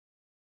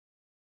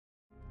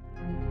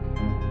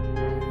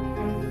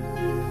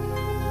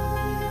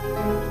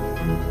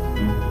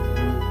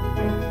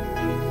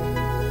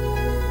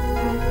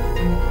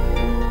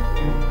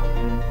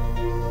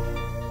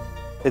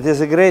It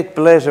is a great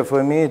pleasure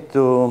for me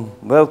to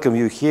welcome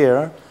you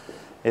here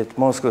at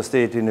Moscow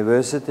State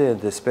University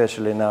and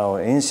especially in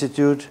our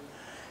institute.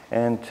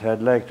 And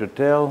I'd like to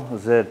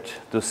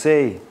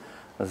say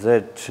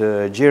that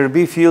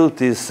GRB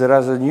field is a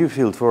rather new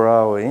field for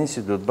our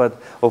institute. But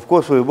of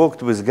course we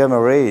worked with gamma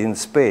ray in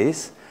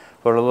space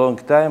for a long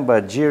time,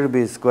 but GRB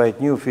is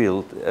quite new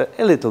field,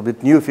 a little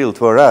bit new field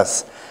for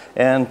us.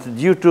 And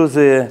due to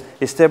the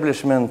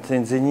establishment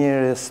in the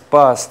nearest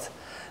past,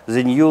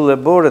 the new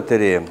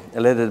laboratory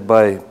led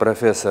by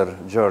Professor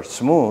George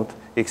Smoot,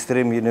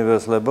 Extreme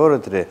Universe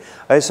Laboratory,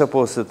 I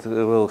suppose it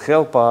will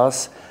help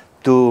us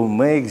to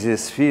make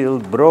this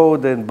field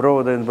broader and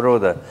broader and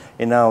broader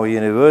in our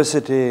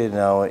university, in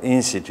our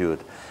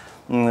institute.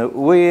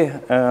 We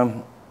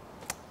are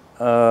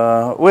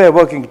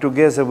working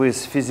together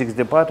with Physics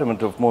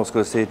Department of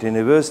Moscow State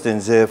University,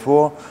 and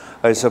therefore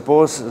I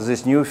suppose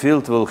this new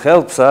field will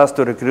help us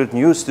to recruit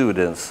new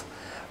students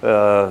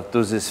to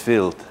this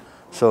field.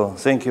 So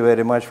thank you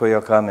very much for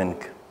your coming.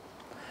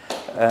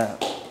 And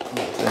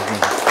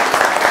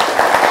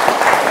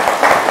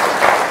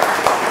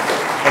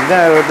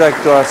now I would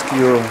like to ask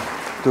you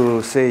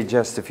to say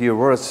just a few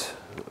words.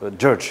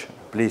 George,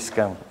 please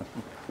come.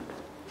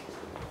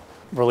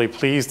 Really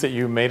pleased that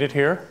you made it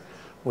here.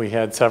 We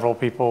had several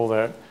people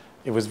that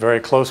it was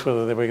very close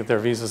whether they would get their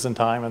visas in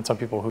time, and some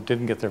people who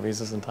didn't get their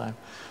visas in time.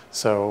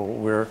 So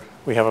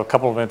we have a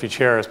couple of empty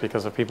chairs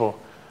because of people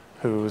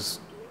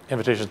whose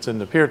invitations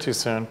didn't appear too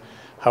soon.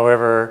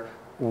 However,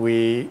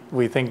 we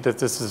think that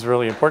this is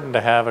really important to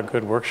have a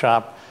good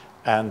workshop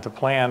and to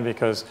plan,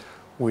 because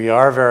we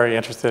are very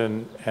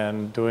interested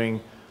in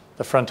doing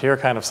the frontier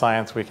kind of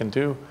science we can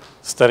do,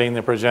 studying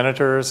the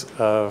progenitors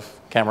of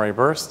gamma ray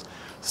bursts,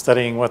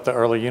 studying what the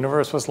early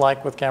universe was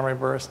like with gamma ray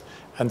bursts,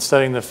 and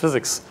studying the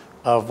physics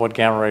of what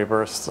gamma ray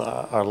bursts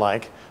are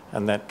like.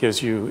 And that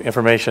gives you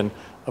information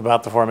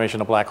about the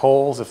formation of black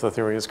holes, if the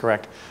theory is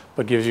correct,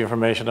 but gives you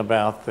information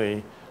about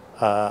the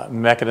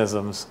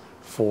mechanisms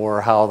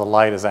for how the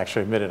light is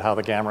actually emitted, how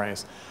the gamma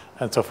rays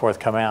and so forth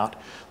come out.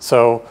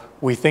 So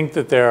we think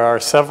that there are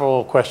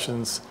several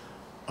questions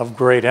of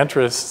great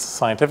interest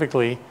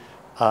scientifically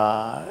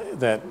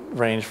that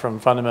range from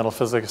fundamental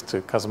physics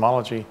to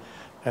cosmology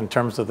in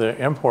terms of their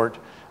import,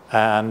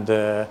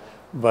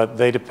 but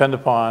they depend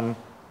upon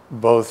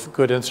both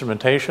good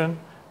instrumentation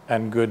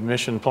and good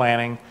mission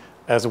planning,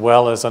 as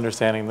well as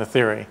understanding the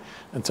theory.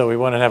 And so we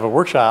want to have a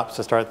workshop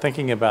to start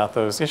thinking about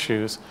those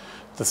issues,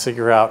 to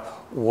figure out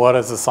what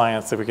is the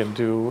science that we can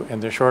do in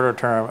the shorter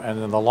term and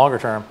in the longer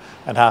term,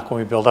 and how can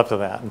we build up to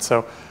that. And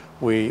so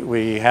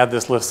we had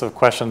this list of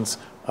questions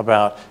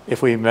about,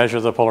 if we measure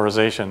the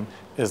polarization,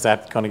 is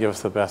that going to give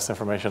us the best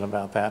information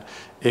about that?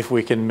 If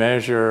we can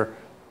measure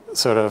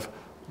sort of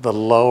the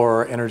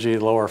lower energy,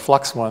 lower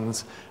flux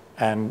ones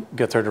and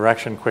get their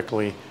direction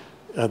quickly,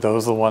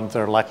 those are the ones that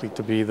are likely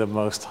to be the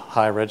most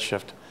high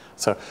redshift.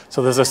 So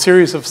there's a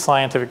series of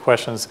scientific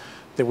questions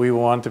that we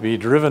want to be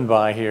driven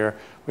by here.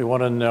 We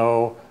want to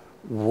know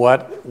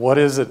what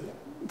is it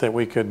that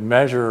we could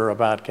measure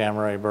about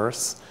gamma ray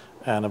bursts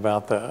and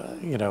about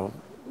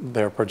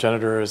their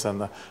progenitors and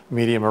the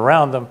medium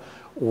around them.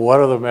 What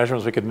are the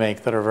measurements we could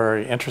make that are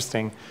very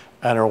interesting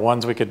and are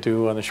ones we could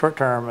do in the short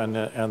term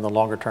and the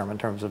longer term in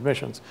terms of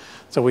missions?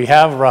 So we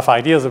have rough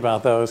ideas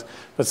about those,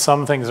 but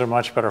some things are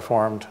much better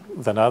formed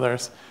than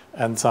others,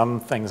 and some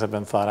things have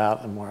been thought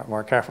out and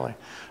more carefully.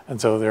 And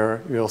so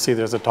you'll see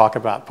there's a talk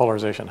about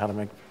polarization, how to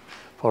make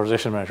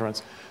polarization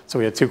measurements. So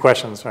we had two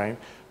questions, right?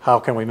 How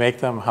can we make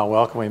them? How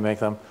well can we make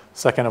them?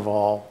 Second of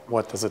all,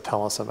 what does it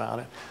tell us about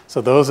it? So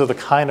those are the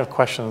kind of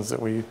questions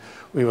that we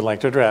would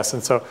like to address.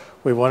 And so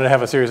we wanted to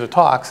have a series of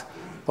talks,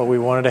 but we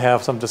wanted to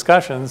have some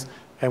discussions,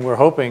 and we're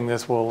hoping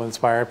this will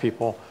inspire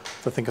people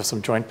to think of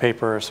some joint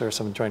papers or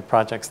some joint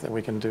projects that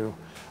we can do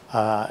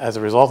as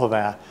a result of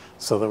that,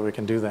 so that we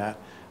can do that.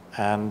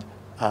 And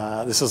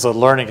this is a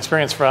learning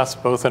experience for us,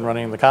 both in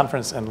running the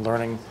conference and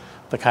learning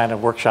the kind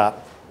of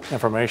workshop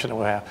information that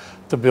we have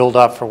to build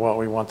up for what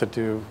we want to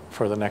do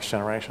for the next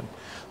generation.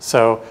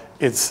 So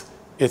it's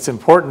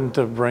important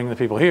to bring the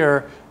people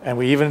here, and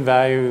we even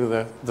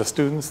value the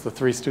students, the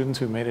 3 students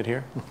who made it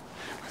here.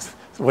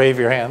 Wave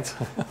your hands.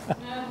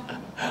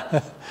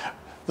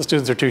 The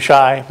students are too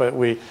shy, but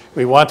we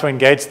want to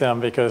engage them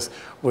because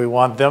we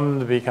want them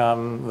to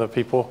become the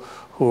people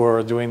who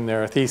are doing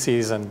their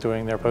theses and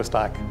doing their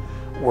postdoc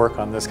work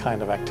on this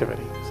kind of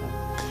activity. So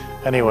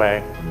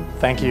anyway,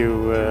 thank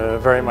you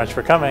very much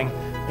for coming,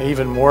 and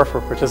even more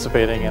for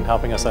participating and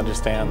helping us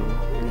understand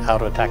how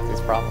to attack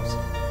these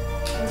problems.